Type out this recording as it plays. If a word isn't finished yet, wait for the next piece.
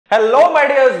Hello my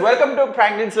dears, welcome to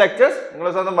Franklin's Lectures.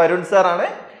 നിങ്ങളെ സ്വന്തം Varun sir ആണ്.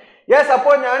 Yes,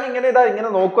 അപ്പോൾ ഞാൻ ഇങ്ങനെ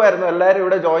നോക്കുമായിരുന്നു. എല്ലാവരും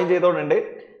ഇവിടെ ജോയിൻ ചെയ്തോണ്ട്.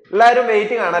 എല്ലാവരും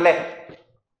വെയിറ്റിംഗ് ആണല്ലേ?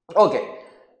 Okay.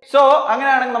 So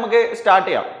അങ്ങനെയാണെങ്കിൽ നമുക്ക് സ്റ്റാർട്ട്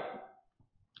ചെയ്യാം.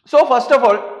 So first of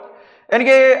all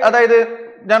എനിക്ക് അതായത്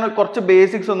ഞാൻ കുറച്ച്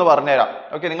ബേസിക്സ് ഒന്ന് പറഞ്ഞുതരാം.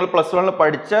 ഓക്കെ, നിങ്ങൾ പ്ലസ് 1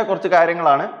 പഠിച്ച കുറച്ച്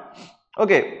കാര്യങ്ങളാണ്.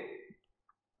 Okay,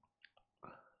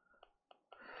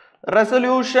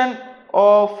 resolution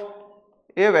of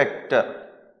a vector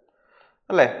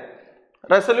അല്ലേ,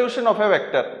 റെസൊല്യൂഷൻ ഓഫ് എ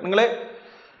വെക്ടർ നിങ്ങൾ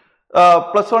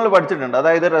പ്ലസ് 1 പഠിച്ചിട്ടുണ്ട്.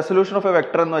 അതായത് റെസൊല്യൂഷൻ ഓഫ് എ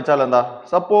വെക്ടർ എന്ന് വെച്ചാൽ എന്താ,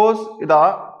 സപ്പോസ് ഇതാ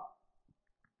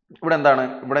ഇവിടെ എന്താണ്,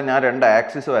 ഇവിടെ ഞാൻ രണ്ട്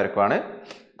ആക്സിസ് വരക്കുവാണ്.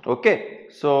 ഓക്കെ,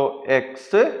 സോ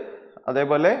എക്സ്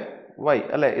അതേപോലെ വൈ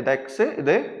അല്ലെ, ഇത് എക്സ്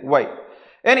ഇത് വൈ.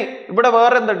 ഇനി ഇവിടെ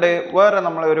വേറെ എന്തുണ്ട്, വേറെ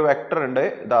നമ്മളെ ഒരു വെക്ടർ ഉണ്ട്.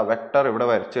 ഇതാ വെക്ടർ ഇവിടെ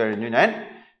വരച്ചു കഴിഞ്ഞു ഞാൻ.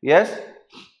 യെസ്,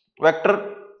 വെക്ടർ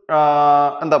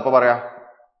എന്താ ഇപ്പൊ പറയാ,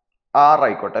 ആർ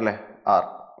ആയിക്കോട്ടെ അല്ലെ, ആർ,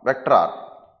 വെക്ടർ ആർ.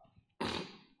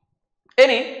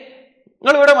 ഇനി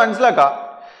നിങ്ങൾ ഇവിടെ മനസ്സിലാക്കാം,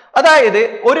 അതായത്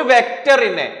ഒരു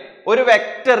വെക്ടറിനെ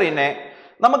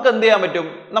നമുക്ക് എന്ത് ചെയ്യാൻ പറ്റും,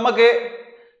 നമുക്ക്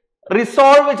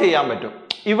റിസോൾവ് ചെയ്യാൻ പറ്റും.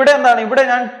 ഇവിടെ എന്താണ്, ഇവിടെ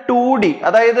ഞാൻ 2D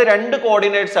അതായത് രണ്ട്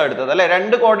കോർഡിനേറ്റ്സ് ആണ് എടുത്തത് അല്ലെ.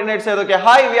 രണ്ട് കോർഡിനേറ്റ്സ് ഏതൊക്കെയാ,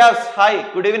 hi Vyas, hi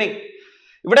good evening.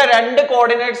 ഇവിടെ രണ്ട്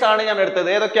കോർഡിനേറ്റ്സ് ആണ് ഞാൻ എടുത്തത്.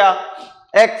 ഏതൊക്കെയാ,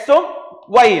 എക്സും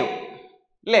വൈയും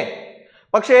അല്ലേ.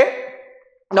 പക്ഷേ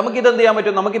നമുക്ക് ഇത് എന്ത് ചെയ്യാൻ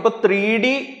പറ്റും, നമുക്കിപ്പോ 3D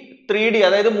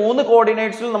അതായത് 3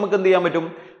 കോർഡിനേറ്റ്സിൽ നമുക്ക് എന്ത് ചെയ്യാൻ പറ്റും,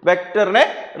 വെക്ടറിനെ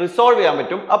റിസോൾവ് ചെയ്യാൻ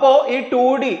പറ്റും. അപ്പോ ഈ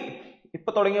 2D ഇപ്പൊ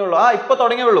തുടങ്ങിയുള്ളൂ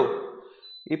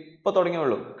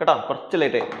കേട്ടോ, കുറച്ച്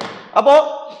ലേറ്റ്. അപ്പോ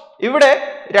ഇവിടെ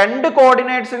രണ്ട്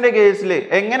കോർഡിനേറ്റ്സിന്റെ കേസിൽ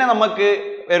എങ്ങനെ നമുക്ക്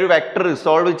ഒരു വെക്ടർ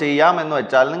റിസോൾവ് ചെയ്യാം എന്ന്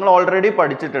വെച്ചാൽ നിങ്ങൾ ഓൾറെഡി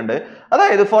പഠിച്ചിട്ടുണ്ട്.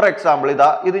 അതായത് ഫോർ എക്സാമ്പിൾ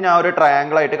ഇത് ഞാൻ ഒരു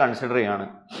ട്രയാങ്കിൾ ആയിട്ട് കൺസിഡർ ചെയ്യാണ്.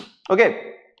 ഓക്കെ,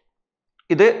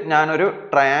 ഇത് ഞാനൊരു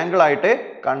ട്രയാങ്കിൾ ആയിട്ട്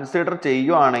കൺസിഡർ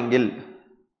ചെയ്യുവാണെങ്കിൽ,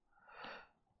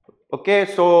 ഓക്കെ,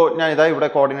 സോ ഞാൻ ഇതാ ഇവിടെ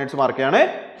കോർഡിനേറ്റ്സ് മാർക്ക് ചെയ്യാണ്.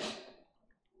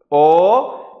 O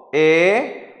A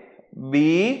B.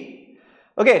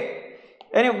 ഓക്കെ,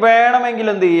 ഇനി വേണമെങ്കിൽ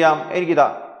എന്ത് ചെയ്യാം, എനിക്കിതാ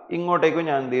ഇങ്ങോട്ടേക്കും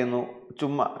ഞാൻ എന്ത് ചെയ്യുന്നു,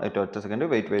 ചുമ്മാ ഒറ്റ സെക്കൻഡ്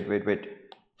വെയിറ്റ്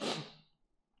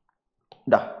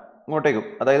ഇതാ ഇങ്ങോട്ടേക്കും,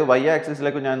 അതായത് വൈ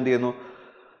ആക്സിസിലേക്കും ഞാൻ എന്ത് ചെയ്യുന്നു,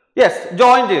 യെസ്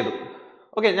ജോയിൻ ചെയ്തു.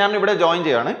 ഓക്കെ, ഞാൻ ഇവിടെ ജോയിൻ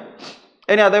ചെയ്യാണ്.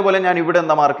 ഇനി അതേപോലെ ഞാൻ ഇവിടെ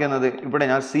എന്താ മാർക്ക് ചെയ്യുന്നത്, ഇവിടെ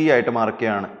ഞാൻ സി ആയിട്ട് മാർക്ക്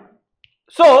ചെയ്യാണ്.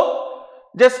 സോ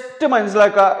ജസ്റ്റ്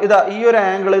മനസ്സിലാക്കുക, ഇതാ ഈ ഒരു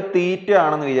ആംഗിൾ തീറ്റ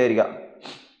ആണെന്ന് വിചാരിക്കുക.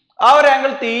 ആ ഒരു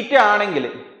ആംഗിൾ തീറ്റ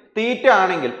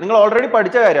ആണെങ്കിൽ നിങ്ങൾ ഓൾറെഡി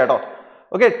പഠിച്ച കാര്യം കേട്ടോ.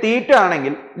 ഓക്കെ, തീറ്റ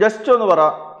ആണെങ്കിൽ ജസ്റ്റ് ഒന്ന് പറ,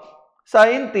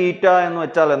 സൈൻ തീറ്റ എന്ന്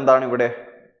വെച്ചാൽ എന്താണ്, ഇവിടെ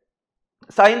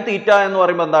സൈൻ തീറ്റ എന്ന്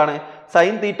പറയുമ്പോൾ എന്താണ്,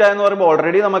 സൈൻ തീറ്റ എന്ന് പറയുമ്പോൾ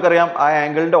ഓൾറെഡി നമുക്കറിയാം ആ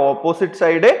ആംഗിളിന്റെ opposite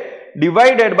side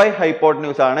divided by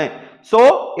hypotenuse ആണ്. So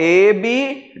A B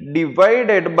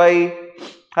divided by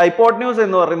hypotenuse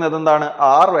എന്ന് പറയുന്നത് എന്താണ്,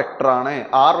 ആർ വെക്ടർ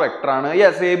ആണ്.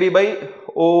 Yes, A B by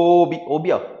O B. O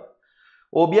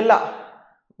B അല്ല,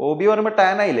 ഒ ബി പറയുമ്പോൾ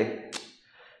ടാൻ ആയില്ലേ,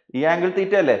 ഈ ആംഗിൾ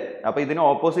തീറ്റ അല്ലേ. അപ്പൊ ഇതിന്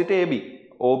opposite A B.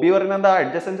 O B പറയുന്നത് എന്താ,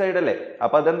 അഡ്ജസന്റ് സൈഡ് അല്ലേ.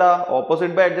 അപ്പൊ അതെന്താ,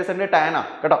 ഓപ്പോസിറ്റ് ബൈ അഡ്ജസന്റ് ടാനാ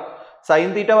കേട്ടോ. സൈൻ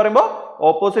തീറ്റ പറയുമ്പോൾ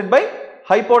opposite by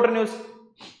hypotenuse.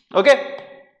 Okay,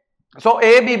 so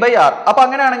A B by R. അപ്പൊ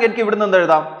അങ്ങനെയാണെങ്കിൽ എനിക്ക് ഇവിടുന്ന് എന്ത്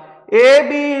എഴുതാം, A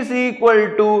B is equal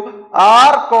to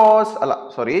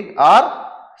R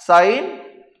sine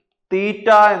theta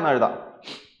എന്ന് എഴുതാം.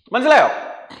 മനസ്സിലായോ?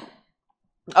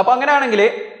 അപ്പൊ അങ്ങനെയാണെങ്കിൽ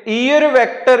ഈ ഒരു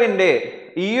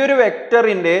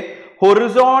വെക്ടറിന്റെ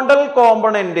ഹൊറിസോണ്ടൽ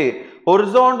കോമ്പണന്റ്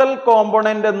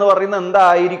എന്ന് പറയുന്നത്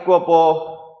എന്തായിരിക്കും അപ്പോ,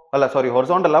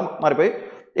 ഹൊറിസോണ്ടൽ അല്ല, മാറിപ്പോയി.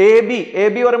 എ ബി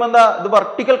പറയുമ്പോൾ എന്താ, ഇത്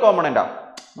വെർട്ടിക്കൽ കോമ്പണന്റാ.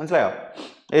 മനസ്സിലായോ?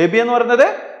 എ ബി എന്ന് പറയുന്നത്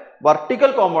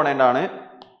വെർട്ടിക്കൽ കോമ്പണന്റ് ആണ്.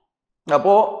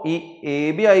 അപ്പോ ഈ എ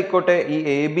ബി ആയിക്കോട്ടെ, ഈ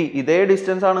എ ബി ഇതേ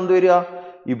ഡിസ്റ്റൻസ് ആണ് എന്ത് വരിക,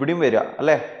 ഇവിടെയും വരിക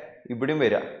അല്ലെ, ഇവിടെയും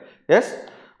വരിക. യെസ്,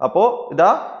 അപ്പോ ഇതാ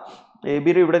എ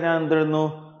ബി ഇവിടെ ഞാൻ എന്തെഴുതുന്നു,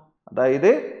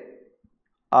 അതായത്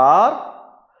ആർ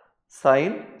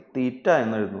സൈൻ തീറ്റ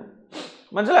എന്ന് എഴുതുന്നു.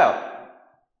 മനസ്സിലായോ?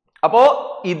 അപ്പോ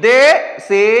ഇതേ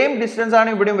സെയിം ഡിസ്റ്റൻസ് ആണ്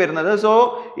ഇവിടെയും വരുന്നത്. സോ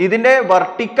ഇതിന്റെ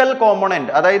വെർട്ടിക്കൽ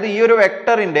കോമ്പണന്റ്, അതായത് ഈ ഒരു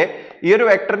വെക്ടറിന്റെ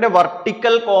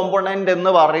വെർട്ടിക്കൽ കോമ്പണന്റ്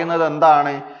എന്ന് പറയുന്നത്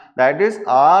എന്താണ്, that is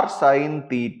R sine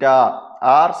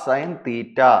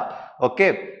theta. Okay,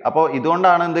 അപ്പോ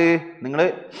ഇതുകൊണ്ടാണ് എന്ത്, നിങ്ങൾ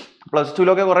പ്ലസ്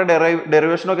 2 കുറെ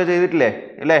ഡെറിവേഷൻ ഒക്കെ ചെയ്തിട്ടില്ലേ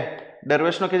അല്ലേ,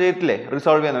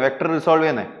 റിസോൾവ് ചെയ്യുന്നത്, വെക്ടർ റിസോൾവ്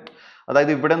ചെയ്യുന്നത്.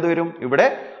 അതായത് ഇവിടെ എന്ത് വരും, ഇവിടെ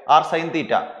R sine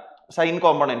theta sine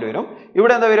component വരും.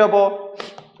 ഇവിടെ എന്താ വരും, അപ്പോ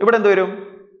ഇവിടെ എന്ത് വരും,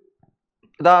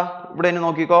 ഇതാ ഇവിടെ ഇനി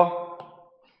നോക്കിക്കോ,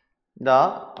 ഇതാ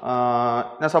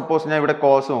ഞാൻ സപ്പോസ് ഞാൻ ഇവിടെ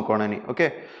കോസ് നോക്കുവാണ് ഇനി. ഓക്കെ,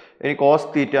 ഇനി കോസ്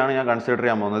തീറ്റ ആണ് ഞാൻ കൺസിഡർ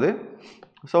ചെയ്യാൻ പോകുന്നത്.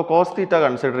 സോ കോസ് തീറ്റ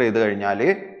കൺസിഡർ ചെയ്ത് കഴിഞ്ഞാൽ,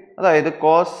 അതായത്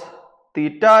cos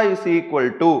theta is equal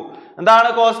to എന്താണ്,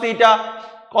 കോസ്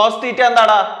തീറ്റ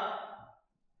എന്താടാ,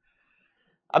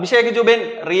 അഭിഷേക്, ജുബിൻ,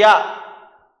 റിയ,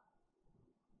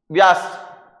 വ്യാസ്,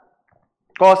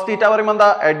 കോസ് തീറ്റ പറയുമ്പോൾ എന്താ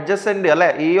അഡ്ജസെന്റ് അല്ലെ,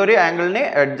 ഈ ഒരു ആംഗിളിന്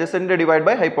അഡ്ജസെന്റ് ഡിവൈഡ്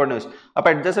ബൈ ഹൈപ്പോട്ടന്യൂസ്. അപ്പൊ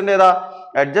അഡ്ജസെന്റ് ഏതാ,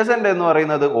 അഡ്ജസെന്റ് എന്ന്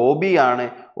പറയുന്നത് OB ആണ്.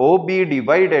 OB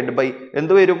ഡിവൈഡഡ് ബൈ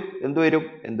എന്ത് വരും,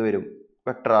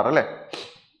 വെക്ടർ ആർ അല്ലെ,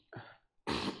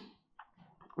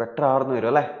 വെക്ടർ ആർ എന്ന് വരും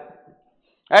അല്ലെ.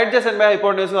 അഡ്ജസെന്റ് ബൈ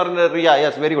ഹൈപ്പോട്ടന്യൂസ് എന്ന് പറയുന്നത് റിയ.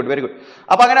 Yes, very good.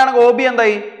 അപ്പൊ അങ്ങനെയാണെങ്കിൽ OB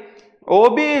എന്തായി,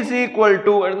 OB is equal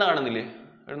to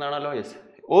എഴുതാണല്ലോ. Yes,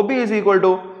 OB is equal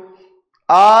to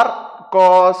R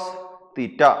cos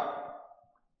theta.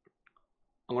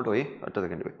 അങ്ങോട്ട് പോയി, ഒറ്റ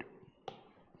സെക്കൻഡ് പറ്റും.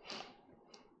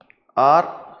 R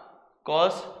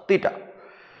cos theta.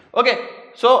 Okay,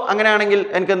 so അങ്ങനെയാണെങ്കിൽ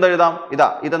എനിക്ക് എന്താ എഴുതാം,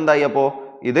 ഇതെന്തായി, അപ്പോ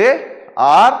ഇത്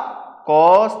R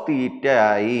കോസ് തീറ്റ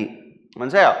ആയി.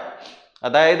 മനസ്സിലായോ?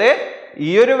 അതായത് ഈ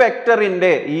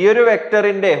ഒരു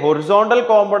വെക്ടറിന്റെ ഹൊറിസോണ്ടൽ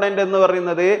കോമ്പണന്റ് എന്ന്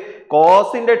പറയുന്നത്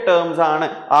കോസിന്റെ ടേംസ് ആണ്,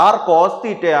 R കോസ്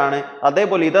തീറ്റ ആണ്.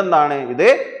 അതേപോലെ ഇതെന്താണ്, ഇത്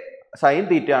സൈൻ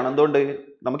തീറ്റ ആണ്. എന്തുകൊണ്ട്,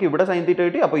 നമുക്ക് ഇവിടെ സൈൻ തീറ്റ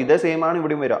കിട്ടി, അപ്പൊ ഇതേ സെയിം ആണ്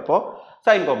ഇവിടെയും വരിക, അപ്പോൾ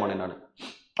സൈൻ കോമ്പണന്റ് ആണ്.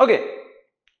 ഓക്കെ,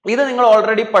 ഇത് നിങ്ങൾ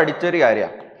ഓൾറെഡി പഠിച്ചൊരു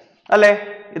കാര്യമാണ് അല്ലേ.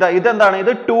 ഇതെന്താണ്,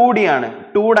 ഇത് 2D ആണ്,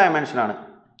 2 ഡയമെൻഷൻ ആണ്.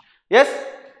 യെസ്,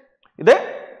 ഇത്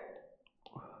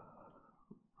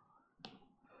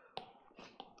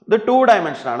 2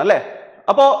 ഡയമെൻഷൻ ആണ് അല്ലേ.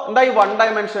 അപ്പോ എന്താ ഈ 1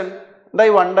 ഡയമെൻഷൻ,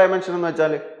 എന്ന്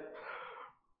വെച്ചാൽ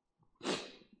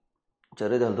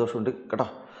ചെറിയ ജലദോഷം ഉണ്ട് കേട്ടോ.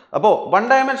 അപ്പോ 1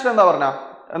 ഡയമെൻഷൻ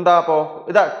അപ്പോ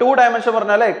 2 ഡയമെൻഷൻ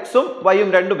പറഞ്ഞാൽ എക്സും വൈയും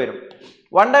രണ്ടും വരും.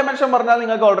 1 ഡയമെൻഷൻ പറഞ്ഞാൽ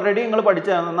നിങ്ങൾക്ക് ഓൾറെഡി നിങ്ങൾ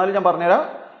പഠിച്ചതാണ്, എന്നാലും ഞാൻ പറഞ്ഞുതരാം.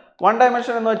 1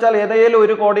 ഡയമെൻഷൻ എന്ന് വെച്ചാൽ ഏതെങ്കിലും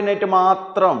ഒരു കോർഡിനേറ്റ്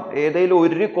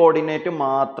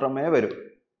മാത്രമേ വരൂ.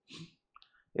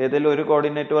 ഏതെങ്കിലും ഒരു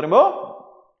കോർഡിനേറ്റ് പറയുമ്പോൾ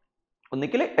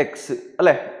ഒന്നിക്കൽ എക്സ്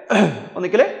അല്ലെ,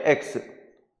 ഒന്നിക്കൽ X,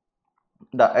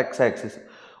 X axis,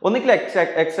 ഒന്നിക്കൽ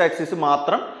X axis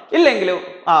മാത്രം, ഇല്ലെങ്കിൽ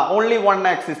ഓൺലി 1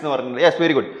 ആക്സിസ് എന്ന് പറഞ്ഞിട്ടുണ്ട്. Yes,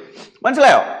 very good.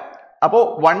 മനസ്സിലായോ? അപ്പോ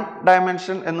 1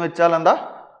 ഡയമെൻഷൻ എന്ന് വെച്ചാൽ എന്താ,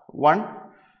 1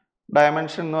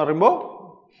 ഡയമെൻഷൻ എന്ന് പറയുമ്പോൾ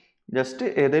ജസ്റ്റ്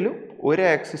ഏതെങ്കിലും ഒരു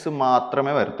ആക്സിസ്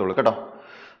മാത്രമേ വരത്തുള്ളൂ കേട്ടോ.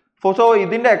 സോ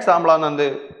ഇതിന്റെ എക്സാമ്പിൾ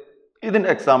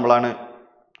ആണ്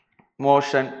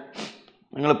മോഷൻ.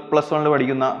 നിങ്ങൾ +1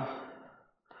 പഠിക്കുന്ന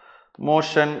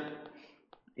മോഷൻ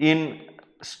ഇൻ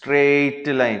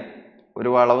സ്ട്രെയിറ്റ് ലൈൻ, ഒരു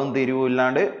വളവും തിരിവും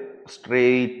ഇല്ലാണ്ട്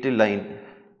സ്ട്രെയിറ്റ് ലൈൻ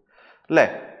അല്ലേ.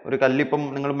 ഒരു കല്ലിപ്പം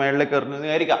നിങ്ങൾ മേളിലേക്ക് എറിഞ്ഞു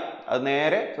വിചാരിക്കാം, അത്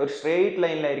നേരെ ഒരു സ്ട്രെയിറ്റ്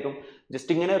ലൈനിലായിരിക്കും.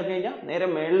 ജസ്റ്റ് ഇങ്ങനെ എറിഞ്ഞു കഴിഞ്ഞാൽ നേരെ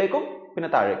മേളിലേക്കും പിന്നെ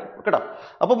താഴേക്കും കേട്ടോ.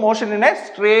 അപ്പൊ motion in A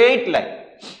straight line,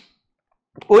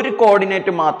 ഒരു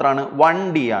കോർഡിനേറ്റ് മാത്രമാണ്,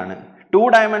 1D ആണ്. 2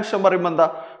 ഡയമെൻഷൻ പറയുമ്പോൾ എന്താ,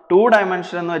 2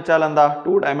 ഡയമെൻഷൻ എന്ന് വെച്ചാൽ എന്താ,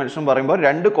 2 ഡയമെൻഷൻ പറയുമ്പോൾ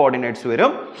 2 കോർഡിനേറ്റ്സ്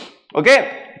വരും. ഓക്കെ,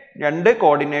 2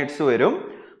 കോർഡിനേറ്റ്സ് വരും.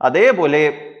 അതേപോലെ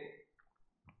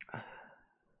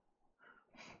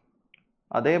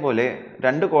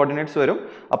 2 കോർഡിനേറ്റ്സ് വരും.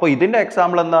 അപ്പോൾ ഇതിന്റെ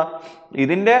എക്സാമ്പിൾ എന്താ,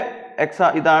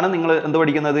 ഇതാണ് നിങ്ങൾ എന്ത്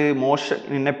പഠിക്കുന്നത്, മോഷൻ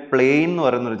ഇൻ എ പ്ലെയിൻ എന്ന്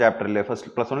പറയുന്ന ഒരു ചാപ്റ്ററിലെ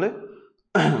 +1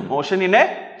 മോഷൻ ഇൻ എ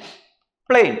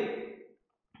പ്ലെയിൻ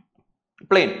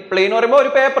എന്ന് പറയുമ്പോൾ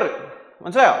ഒരു പേപ്പർ,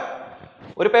 മനസ്സിലായോ?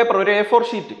 ഒരു പേപ്പർ, ഒരു A4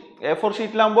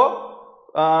 ഷീറ്റിലാകുമ്പോൾ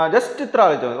ജസ്റ്റ് ഇത്ര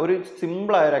ആലോചിച്ചാൽ മതി. ഒരു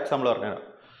സിമ്പിൾ ആയ ഒരു എക്സാമ്പിൾ പറഞ്ഞുതരാം.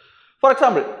 ഫോർ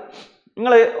എക്സാമ്പിൾ,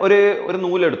 നിങ്ങൾ ഒരു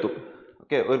നൂലെടുത്തു.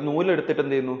 ഓക്കെ, ഒരു നൂലെടുത്തിട്ട്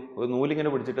എന്ത് ചെയ്യുന്നു, ഒരു നൂലിങ്ങനെ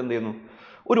പിടിച്ചിട്ട് എന്ത് ചെയ്യുന്നു,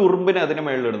 ഒരു ഉറുമ്പിനെ അതിന്റെ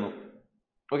മേളിലിടുന്നു.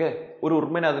 ഓക്കെ, ഒരു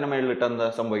ഉറുമ്പിനെ അതിന്റെ മേളിലിട്ട് എന്താ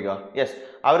സംഭവിക്കുക? യെസ്,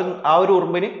 ആ ഒരു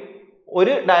ഉറുമ്പിന്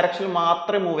ഒരു ഡയറക്ഷനിൽ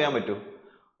മാത്രമേ മൂവ് ചെയ്യാൻ പറ്റൂ.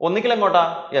 ഒന്നിക്കൽ എങ്ങോട്ടാ?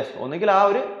 യെസ്, ഒന്നിക്കൽ ആ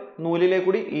ഒരു നൂലിലേക്ക്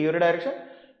കൂടി ഈ ഒരു ഡയറക്ഷൻ,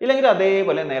 ഇല്ലെങ്കിൽ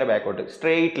അതേപോലെ നേരെ ബാക്കോട്ട്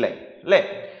സ്ട്രെയിറ്റ് ലൈൻ അല്ലേ.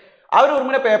 ആ ഒരു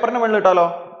ഉറുമ്പിനെ പേപ്പറിന്റെ മുകളിലിട്ടാലോ,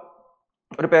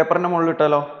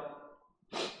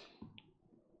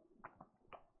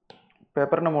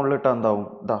 പേപ്പറിന്റെ മുകളിലിട്ടാൽ എന്താവും,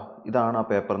 ഇതാണ് ആ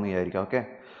പേപ്പർ എന്ന് വിചാരിക്കാം. ഓക്കെ,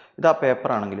 ഇതാ പേപ്പർ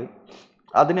ആണെങ്കിൽ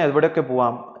അതിന് എവിടെയൊക്കെ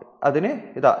പോവാം, അതിന്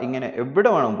ഇങ്ങനെ എവിടെ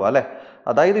വേണം പോവാം അല്ലെ.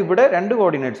 അതായത് ഇവിടെ 2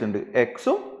 കോർഡിനേറ്റ്സ് ഉണ്ട്,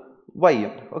 എക്സും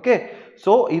വൈയും. Okay,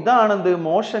 so ഇതാണെന്ത്,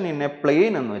 motion in A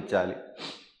plain എന്ന് വെച്ചാൽ.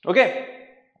 ഓക്കെ,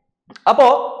 അപ്പോ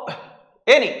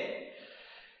ഇനി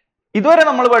ഇതുവരെ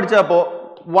നമ്മൾ പഠിച്ചപ്പോ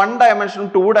 1 ഡയമെൻഷനും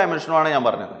 2 ഡയമെൻഷനും ആണ് ഞാൻ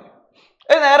പറഞ്ഞത്.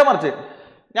 നേരെ മറിച്ച്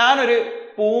ഞാനൊരു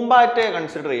പൂമ്പാറ്റയെ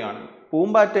കൺസിഡർ ചെയ്യുകയാണ്.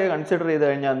 പൂമ്പാറ്റയെ കൺസിഡർ ചെയ്ത്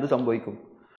കഴിഞ്ഞാൽ എന്ത് സംഭവിക്കും?